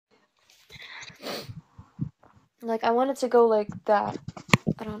Like, I wanted to go like that.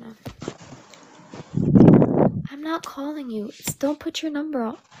 I don't know. I'm not calling you. Don't put your number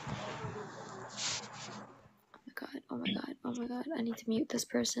on. Oh my god, oh my god, oh my god. I need to mute this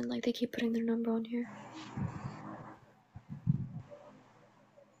person. Like, they keep putting their number on here.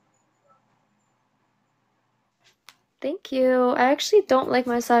 Thank you. I actually don't like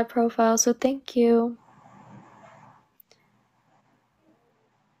my side profile, so thank you.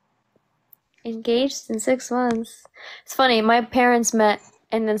 Engaged in 6 months. It's funny, my parents met,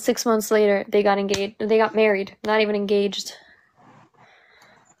 and then 6 months later, they got engaged. They got married, not even engaged.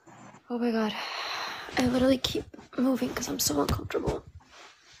 Oh my god. I literally keep moving because I'm so uncomfortable.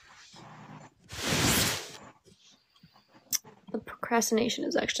 The procrastination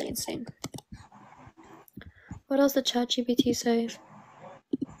is actually insane. What else did ChatGPT say?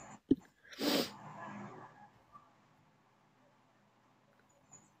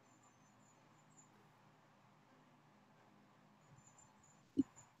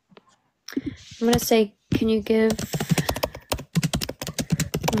 I'm gonna say, can you give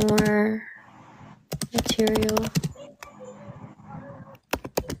more material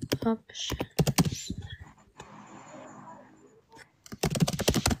options?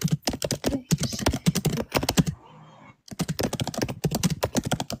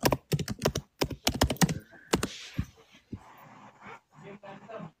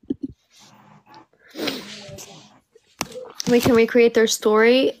 We can recreate their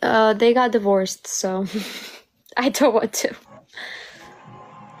story. They got divorced, so I don't want to.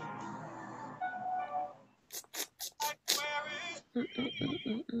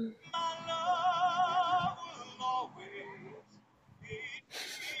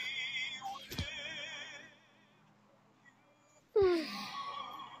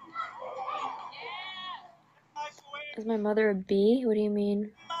 Is my mother a bee? What do you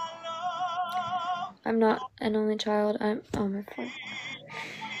mean? I'm not an only child. I'm. Oh my god.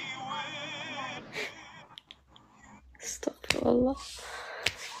 Astaghfirullah.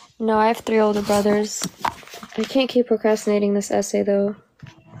 No, I have 3 older brothers. I can't keep procrastinating this essay though.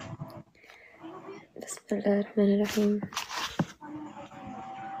 Bismillahirrahmanirrahim.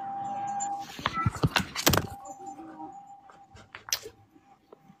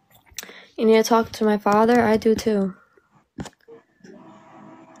 You need to talk to my father? I do too.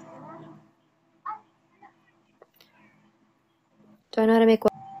 Do I know how to make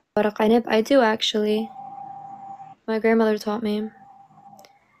waraq anib? I do actually. My grandmother taught me.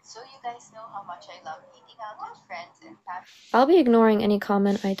 So you guys know how much I love eating out with friends and family. I'll be ignoring any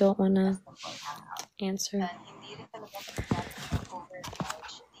comment I don't want to answer. And hindi rin talaga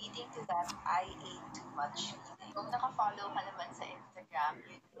overindulge. Leading to that, I ate too much. Kung naka-follow ka naman sa Instagram,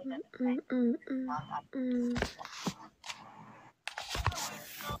 you know that not up.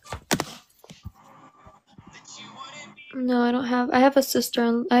 No, I don't have. I have a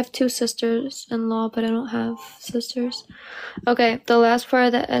sister. I have 2 sisters-in-law, but I don't have sisters. Okay, the last part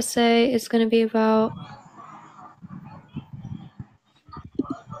of the essay is going to be about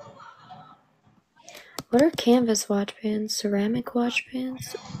what are canvas watch bands? Ceramic watch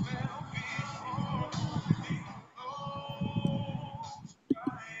bands?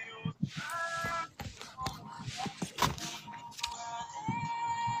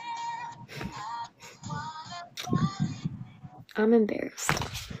 I'm embarrassed.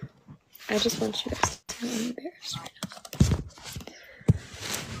 I just want you guys to know I'm embarrassed right now.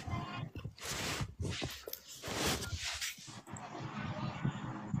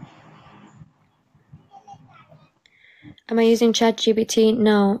 Am I using ChatGPT?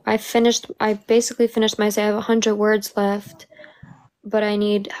 No. I basically finished my essay. I have 100 words left, but I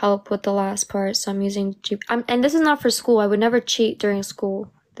need help with the last part, so I'm using and this is not for school. I would never cheat during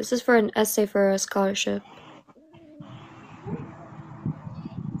school. This is for an essay for a scholarship.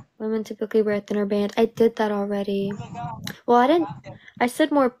 Women typically wear a thinner band. I did that already. Well, I didn't. I said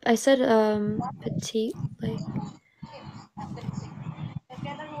petite, like.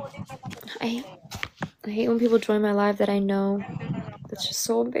 I hate when people join my live that I know. That's just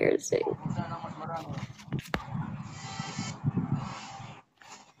so embarrassing.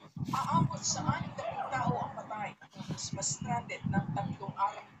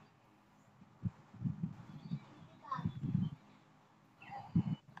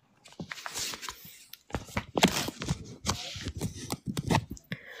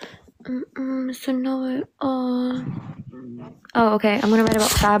 So no, oh, okay. I'm gonna write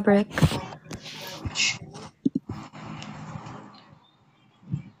about fabric.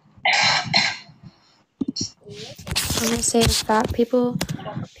 I'm gonna say people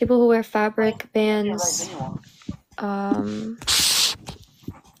who wear fabric bands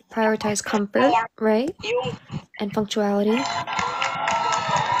prioritize comfort, right? and punctuality.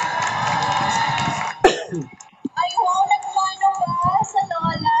 Ay, wow, nagmano ba sa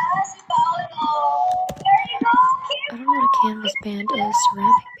Lola? Si Paolo. There you go, Kim! I don't know what a canvas band is.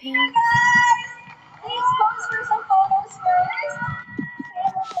 Ceramic band? Guys! Please pose for some photos first.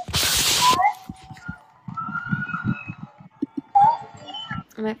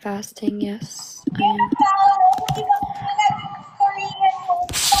 Am I fasting? Yes, I am. Paolo, hindi ba Korean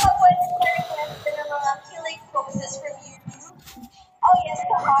poses? Baka pwede ma-request din ng mga killing poses from you. Oh, yes,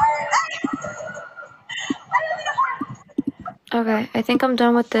 the heart. Ay! Ano the heart? Okay, I think I'm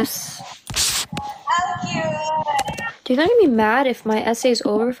done with this. How cute. Do you think I'd be mad if my essay is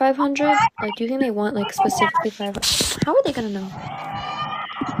over 500? Like, do you think they want, like, specifically 500? How are they gonna know?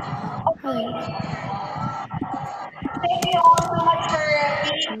 How are they gonna know? Thank you all so much for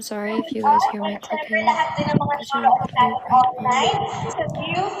being I'm sorry if you with guys us. hear my And syempre, clicking, lahat din ng mga because you're nanonood putting natin a great online. Sa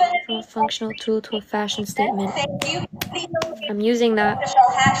View from a Philippines and functional tool to a fashion statement. thank you. Please don't forget I'm using that. official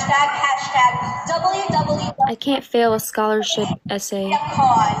hashtag www. I can't fail a scholarship essay.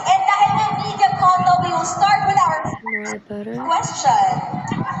 MediaCon. And dahil nga MediaCon, though, we will start with our More the better. question.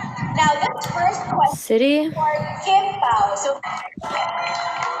 Now, this first question City? for Kim Pao. So,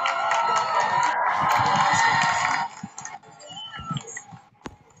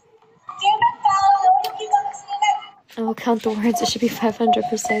 Kim and Paolo, yung iba kasi I will count the words. It should be 500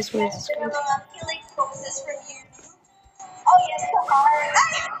 precise words. nag- mga killing poses from you. Oh, yes, the heart.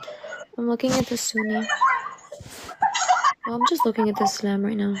 Ay! I'm looking at the Sunni. Well, I'm just looking at the Slam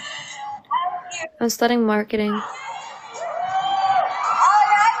right now. I'm studying marketing. Alright,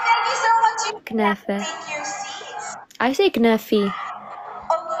 thank you so much. You can Knefe. take your seats. I say Knefi. Okay.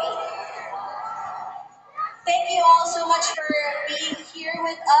 Thank you all so much for being here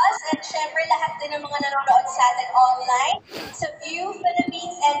with us. And syempre, lahat din ng mga nanonood sa atin online sa View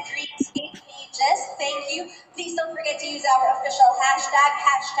Philippines and Dreamscape pages. Thank you. Please don't forget to use our official hashtag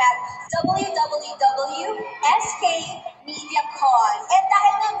www.skmediacon. And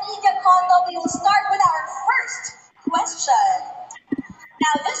dahil na MediaCon, though, we will start with our first question.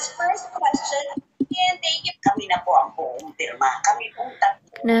 Now, this first question, and thank you. Kami na po ang puumpirma. Kami pong tatlo.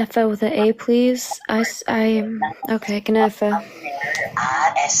 Knefe with an A, please. Okay, Knefe.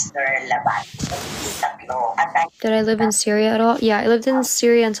 Esther Laban. Tatlo. At Did I live in Syria at all? Yeah, I lived in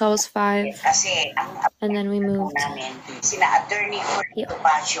Syria until I was 5. kasi ang And then we moved. namin, sina Attorney Yeah. Fernando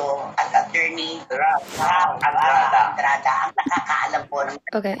Pacio at Attorney Andrada. Ang nakakaalam po ng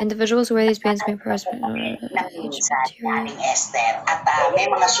Okay, individuals who wear these bands may press ng age minsan material. aming Esther. At may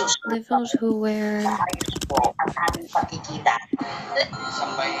mga susunod Individuals who wear ayos po ang aming pagkikita.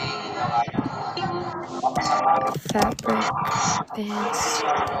 fabric bands.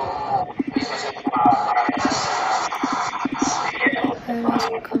 Varies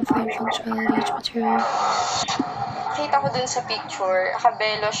in comfort and functionality each material. Nakita ko dun sa picture,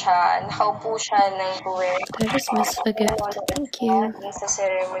 nakabelo siya, nakaupo siya ng buwet. Did I just miss a gift? Thank you. Sa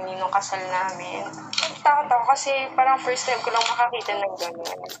ceremony nung kasal namin. Takot ako kasi parang first time ko lang makakita ng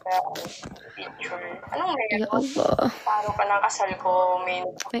gano'n sa picture. Anong Ya meron? Allah. Paro pa ng kasal ko, may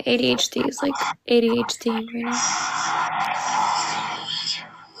My ADHD is like ADHD right now.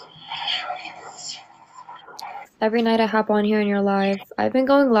 Every night I hop on here and you're live. I've been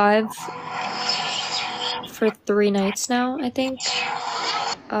going live for 3 nights now, I think.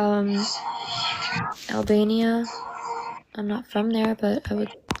 Albania. I'm not from there, but I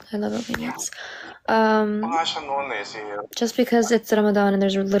love Albanians. Just because it's Ramadan and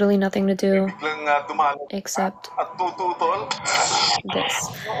there's literally nothing to do except this.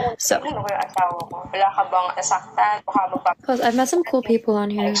 So, ano yung asawa ko. Wala ka bang nasaktan? Baka magpapalala plus I've met some cool people on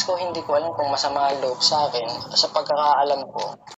here. Ex ko hindi ko alam kung masama ang loob sa akin. Sa pagkakaalam ko,